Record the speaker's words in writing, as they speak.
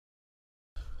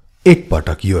एक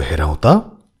पटक यो हेरौं त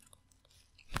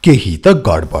केही त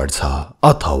गडबड छ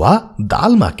अथवा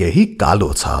दालमा केही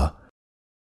कालो छ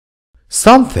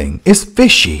Something is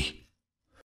fishy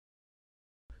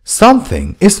Something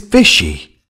is fishy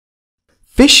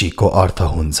Fishy को अर्थ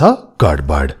हुन्छ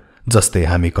गडबड जस्तै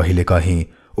हामी कहिलेकहीं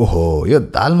ओहो यो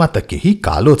दालमा त केही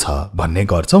कालो छ भन्ने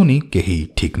गर्छौं नि केही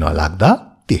ठीक नलाग्दा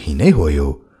त्यही नै हो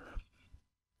यो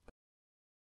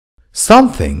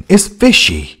Something is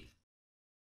fishy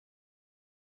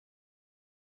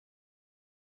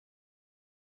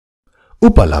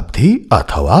उपलब्धि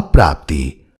अथवा प्राप्ति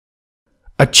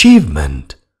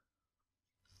Achievement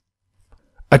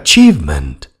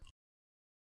Achievement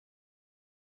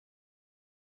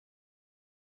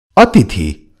अतिथि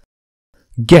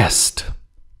Guest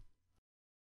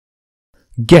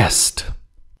Guest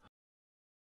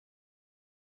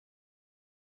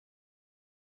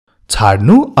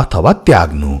छाड्नु अथवा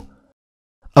त्याग्नु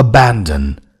Abandon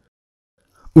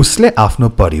उसले आफ्नो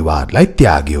परिवारलाई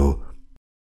त्याग्यो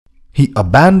He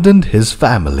abandoned his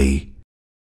family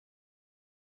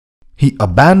He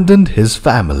abandoned his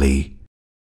family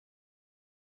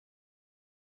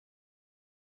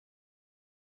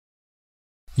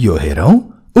यो हेरौं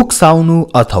उक्साउनु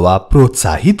अथवा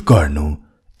प्रोत्साहित गर्नु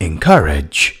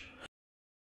Encourage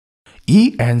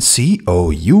E-N-C-O-U-R-A-G-E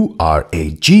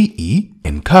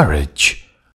Encourage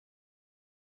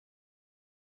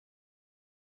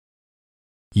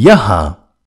यहाँ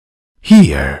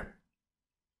Here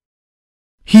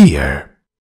Here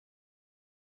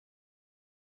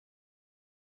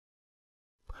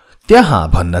त्यहाँ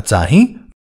भन्न चाहिँ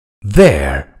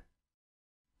There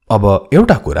अब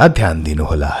एउटा कुरा ध्यान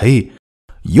दिनुहोला है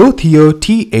यो थियो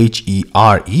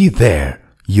T-H-E-R-E there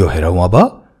यो हेरौं अब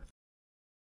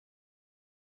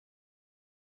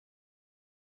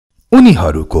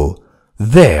उनीहरुको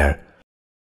there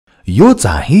यो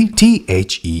चाहिँ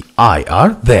T-H-E-I-R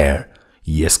there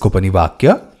यसको पनि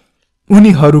वाक्य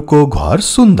उनीहरुको घर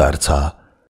सुन्दर छ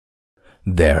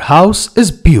Their house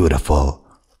is beautiful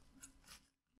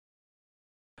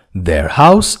Their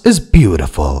house is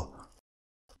beautiful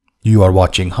You are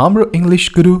watching Hamro English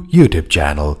Guru YouTube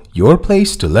channel, your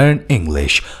place to learn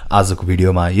English. आजको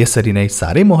भिडियोमा यसरी नै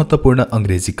सारै महत्त्वपूर्ण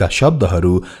अंग्रेजीका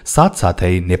शब्दहरू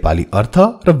साथसाथै नेपाली अर्थ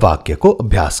र वाक्यको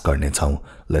अभ्यास गर्ने छौं.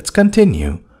 Let's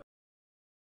continue.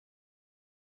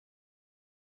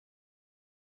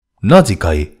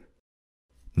 नजिकै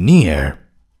near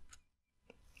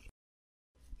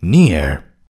near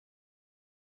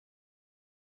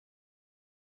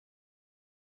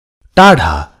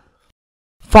टाढा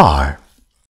far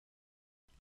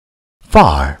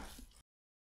far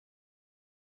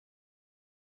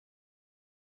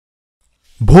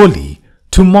भोलि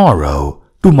tomorrow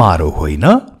tomorrow होइन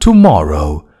tomorrow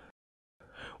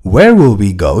Where will we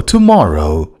go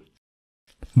tomorrow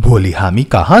भोलि हामी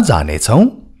कहाँ जाने छौं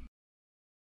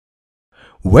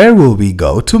Where will we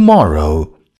go tomorrow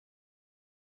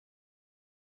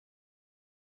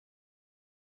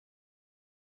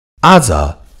आज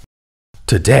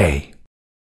Today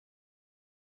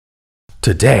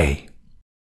Today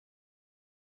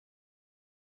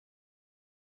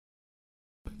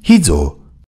Hizo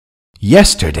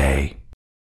Yesterday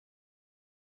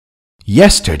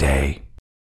Yesterday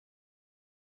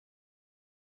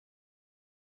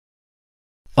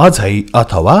अझै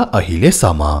अथवा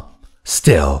अहिलेसम्म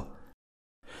Still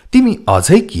तिमी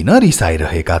अझै किन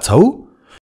रिसाइरहेका छौ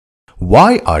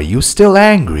Why are you still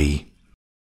angry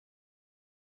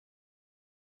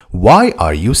Why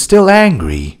are you still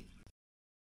angry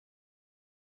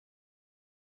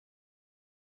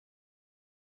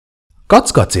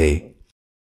कचकचे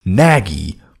naggy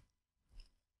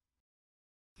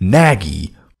naggy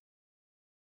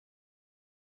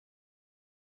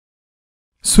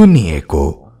सुन्निएको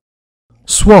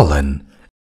swollen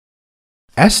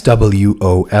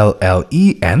S-W-O-L-L-E-N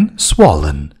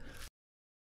swollen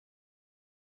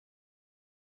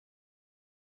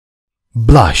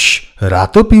blush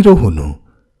रातो पिरो हुनु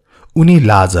उनी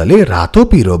लाजले रातो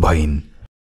पिरो भइन्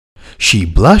She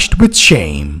blushed with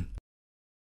shame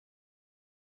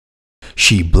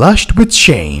She blushed with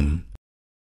shame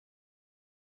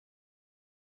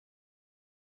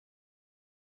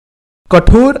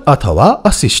कठोर अथवा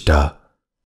अशिष्ट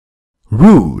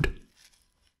rude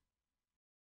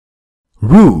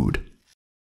rude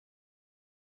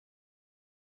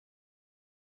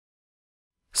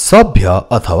सभ्य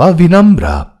अथवा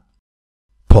विनम्र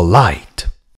polite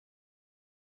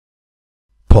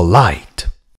polite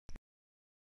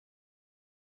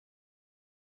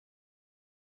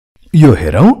यो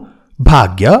हेरौं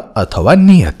भाग्य अथवा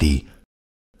नियति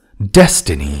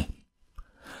destiny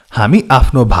हामी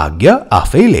आफ्नो भाग्य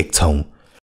आफै लेख्छौं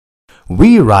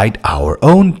We write our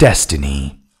own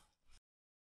destiny.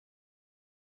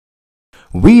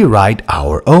 We write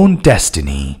our own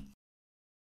destiny.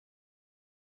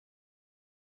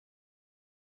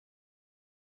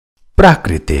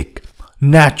 प्राकृतिक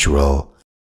natural.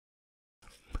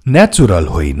 Natural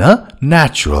होइन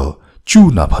natural. चु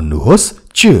नभन्नुहोस्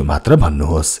च मात्र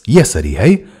भन्नुहोस् यसरी है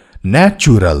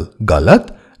natural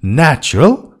गलत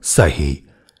natural सही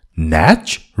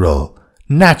natural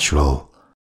natural.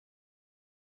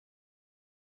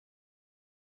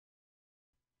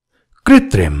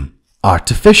 कृत्रिम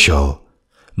artificial.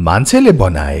 मान्छेले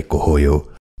बनाएको हो यो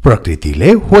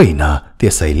प्रकृतिले होइन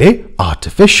त्यसैले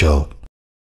artificial.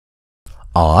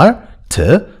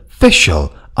 Artificial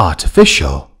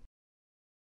artificial.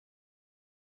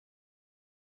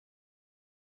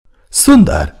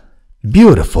 सुन्दर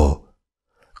beautiful.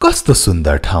 कस्तो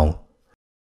सुन्दर ठाउँ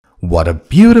What a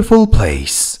beautiful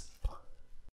place.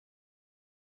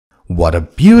 What a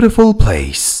beautiful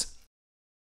place.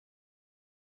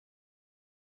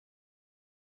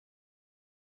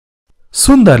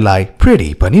 सुन्दरलाई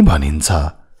pretty पनि भनिन्छ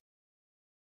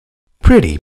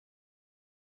pretty.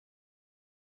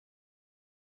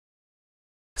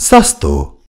 सस्तो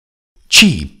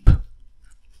cheap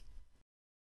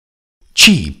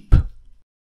cheap.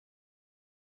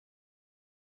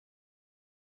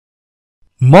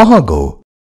 महँगो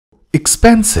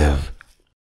expensive.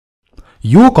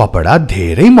 यो कपडा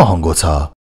धेरै महँगो छ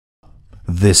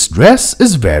This dress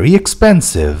is very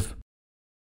expensive.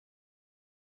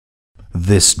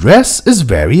 This dress is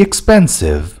very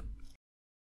expensive.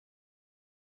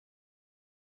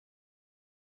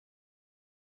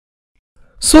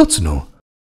 सोच्नु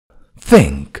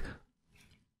think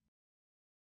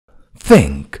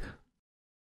think.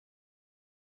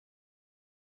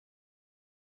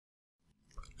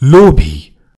 लोभी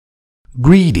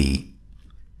greedy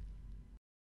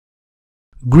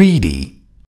greedy.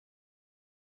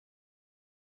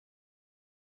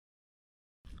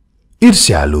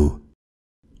 ईर्ष्यालु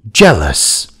jealous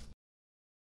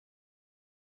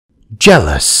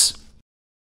jealous.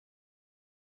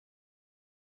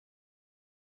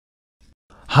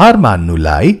 हार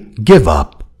मान्नुलाई give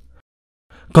up.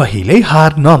 कहिल्यै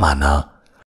हार नमान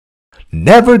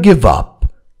never give up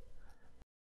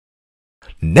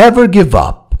never give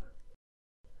up.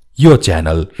 यो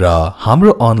च्यानल र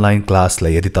हाम्रो अनलाइन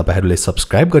क्लासलाई यदि तपाईहरुले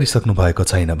सब्स्क्राइब गरिसक्नु भएको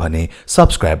छैन भने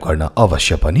सब्स्क्राइब गर्न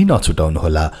अवश्य पनि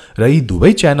नछुटाउनुहोला र यी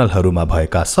दुवै च्यानलहरुमा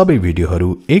भएका सबै भिडियोहरु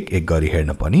एक एक गरी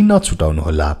हेर्न पनि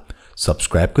नछुटाउनुहोला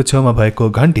सब्स्क्राइबको छेउमा भएको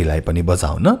घण्टीलाई पनि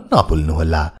बजाउन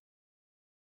नभुल्नुहोला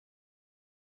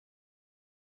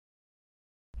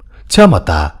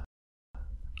क्षमता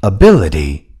ability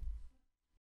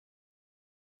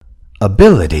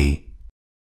ability.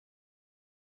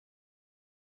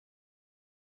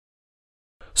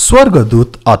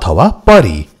 स्वर्गदूत अथवा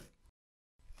परी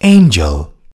angel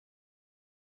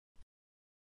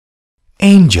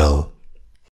angel.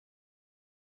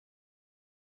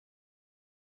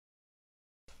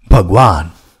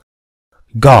 भगवान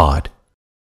God.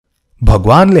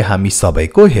 भगवानले हामी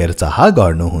सबैको हेरचाह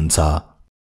गर्नुहुन्छ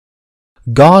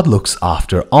God looks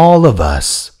after all of us.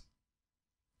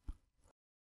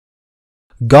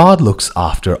 God looks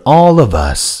after all of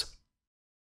us.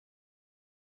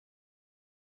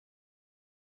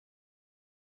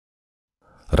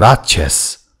 राक्षस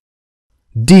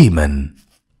demon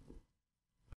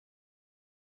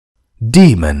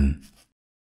demon.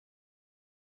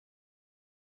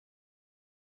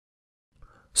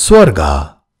 स्वर्ग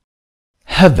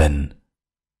heaven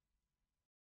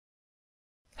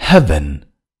heaven.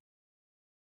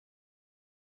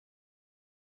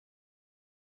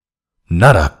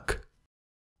 नरक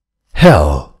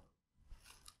hell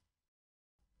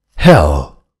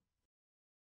hell.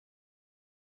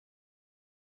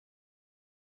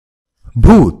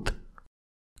 भूत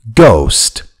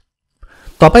ghost.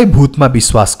 तपाई भूतमा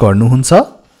विश्वास गर्नुहुन्छ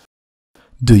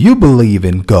Do you believe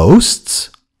in ghosts?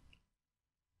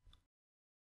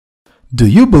 Do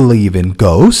you believe in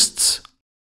ghosts?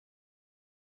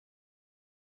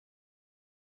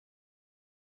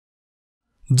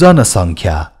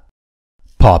 जनसंख्या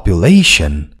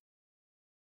population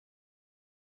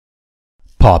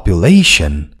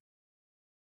population.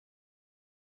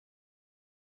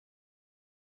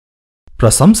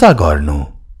 प्रशंसा गर्नु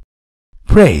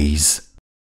praise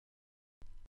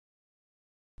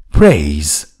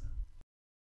praise.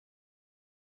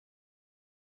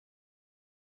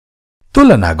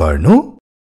 तुलना गर्नु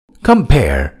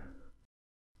compare.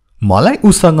 मलाई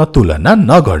उसँग तुलना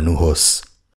नगर्नुहोस्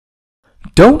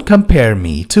Don't compare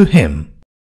me to him.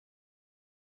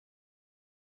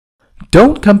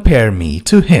 Don't compare me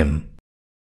to him.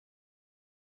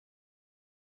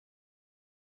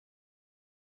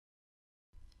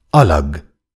 alag,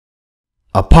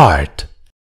 apart,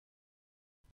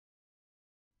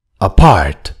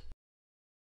 apart.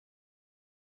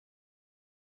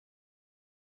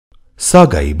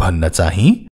 सँगै भन्न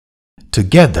चाहिँ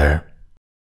together,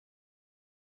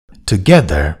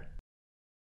 together.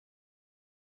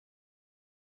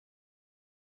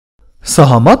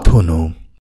 सहमत हुनु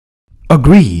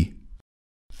agree,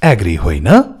 agree होइन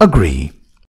agree.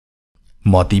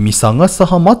 म तिमीसँग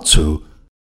सहमत छु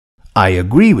I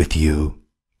agree with you,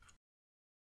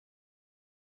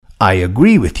 I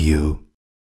agree with you.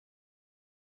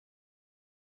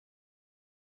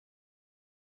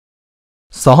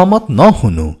 सहमत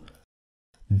नहुनु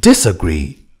disagree,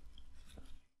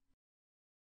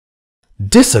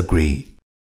 disagree.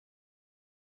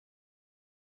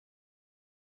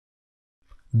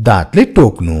 दाँतले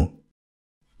टोक्नु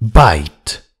bite,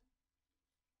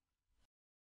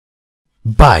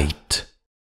 bite.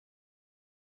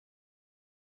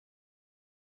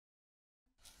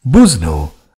 बुझ्नु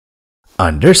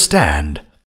understand,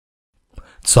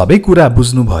 सबै कुरा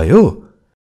बुझ्नु भयो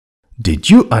Did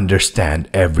you understand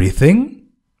everything?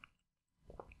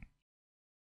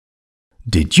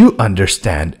 Did you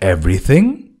understand everything?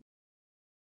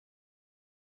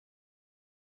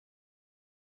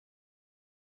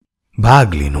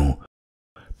 भाग लिनु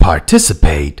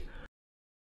participate,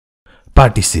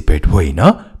 participate होइन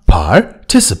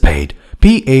participate,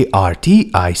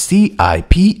 P-A-R-T-I-C-I-P-A-T-E,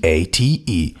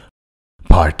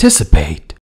 participate.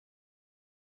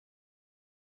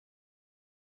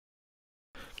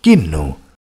 किन्नु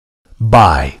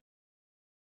buy,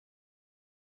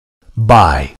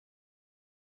 buy.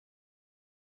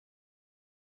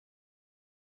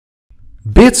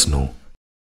 बेच्नु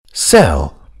sell,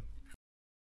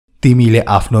 तिमीले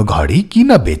आफ्नो घडी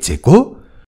किन बेचेको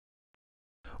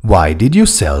Why did you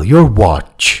sell your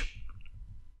watch?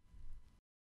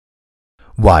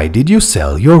 Why did you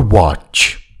sell your watch?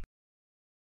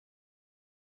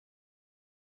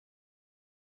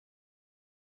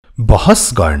 बहस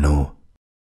गर्नु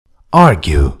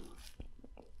argue,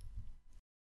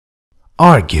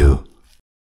 argue.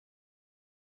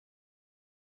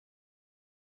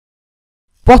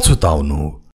 पछुताउनु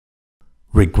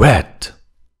regret,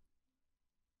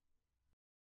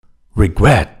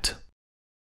 regret.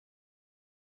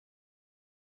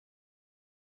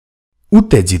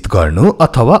 उत्तेजित गर्नु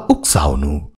अथवा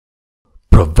उक्साउनु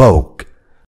provoke,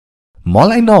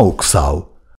 मलाई नउक्साउ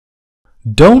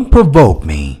Don't provoke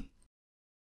me,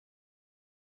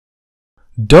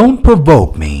 don't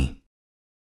provoke me.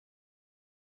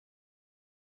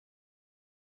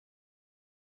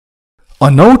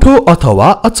 अनौठो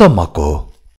अथवा अचम्मको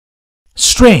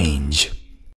strange,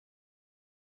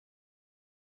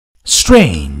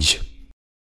 strange.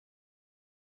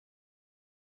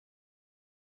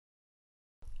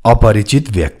 अपरिचित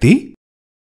व्यक्ति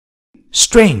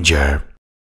stranger,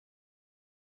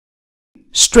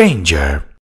 stranger.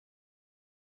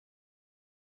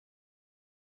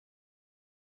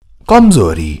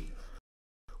 कमजोरी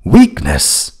weakness,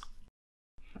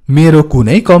 मेरो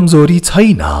कुनै कमजोरी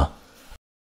छैन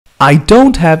I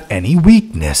don't have any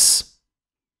weakness,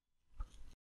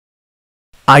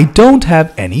 I don't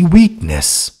have any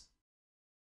weakness.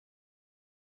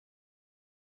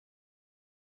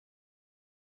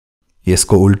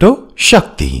 यसको उल्टो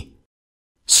शक्ति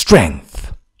strength,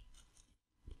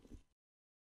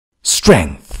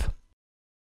 strength.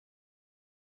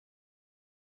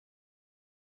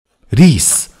 रिस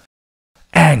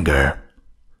anger,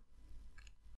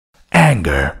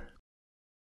 anger.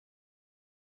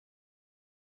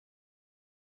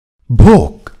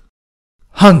 भोक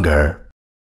hunger,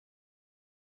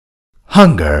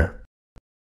 hunger.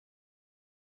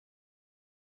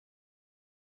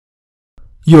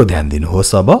 यो ध्यान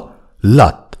दिनुहोस् अब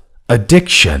लत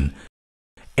addiction,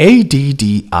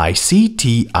 ADDICTION,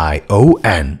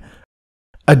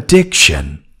 addiction.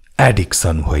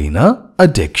 Addiction होइन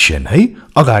addiction है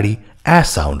अगाडि a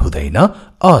sound हुँदैन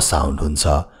a sound हुन्छ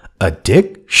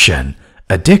addiction,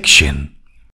 addiction.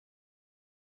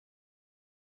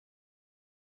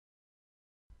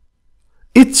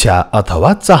 इच्छा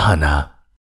अथवा चाहना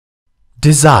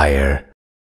desire,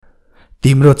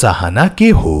 तिम्रो चाहना के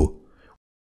हो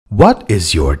What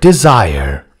is your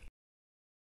desire?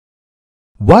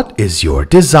 What is your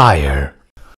desire?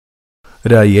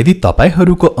 र यदि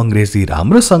तपाईहरुको अंग्रेजी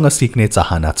राम्रोसँग सिक्ने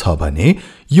चाहना छ भने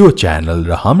यो च्यानल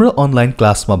र हाम्रो अनलाइन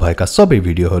क्लासमा भएका सबै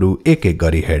भिडियोहरु एक-एक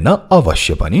गरी हेर्न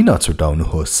अवश्य पनि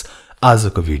नछुटाउनुहोस्।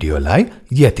 आजको भिडियोलाई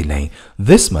यति नै।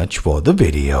 This much for the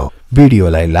video.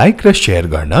 भिडियोलाई लाइक र शेयर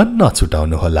गर्न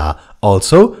नछुटाउनुहोला।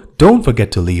 Also, don't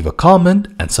forget to leave a comment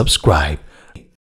and subscribe.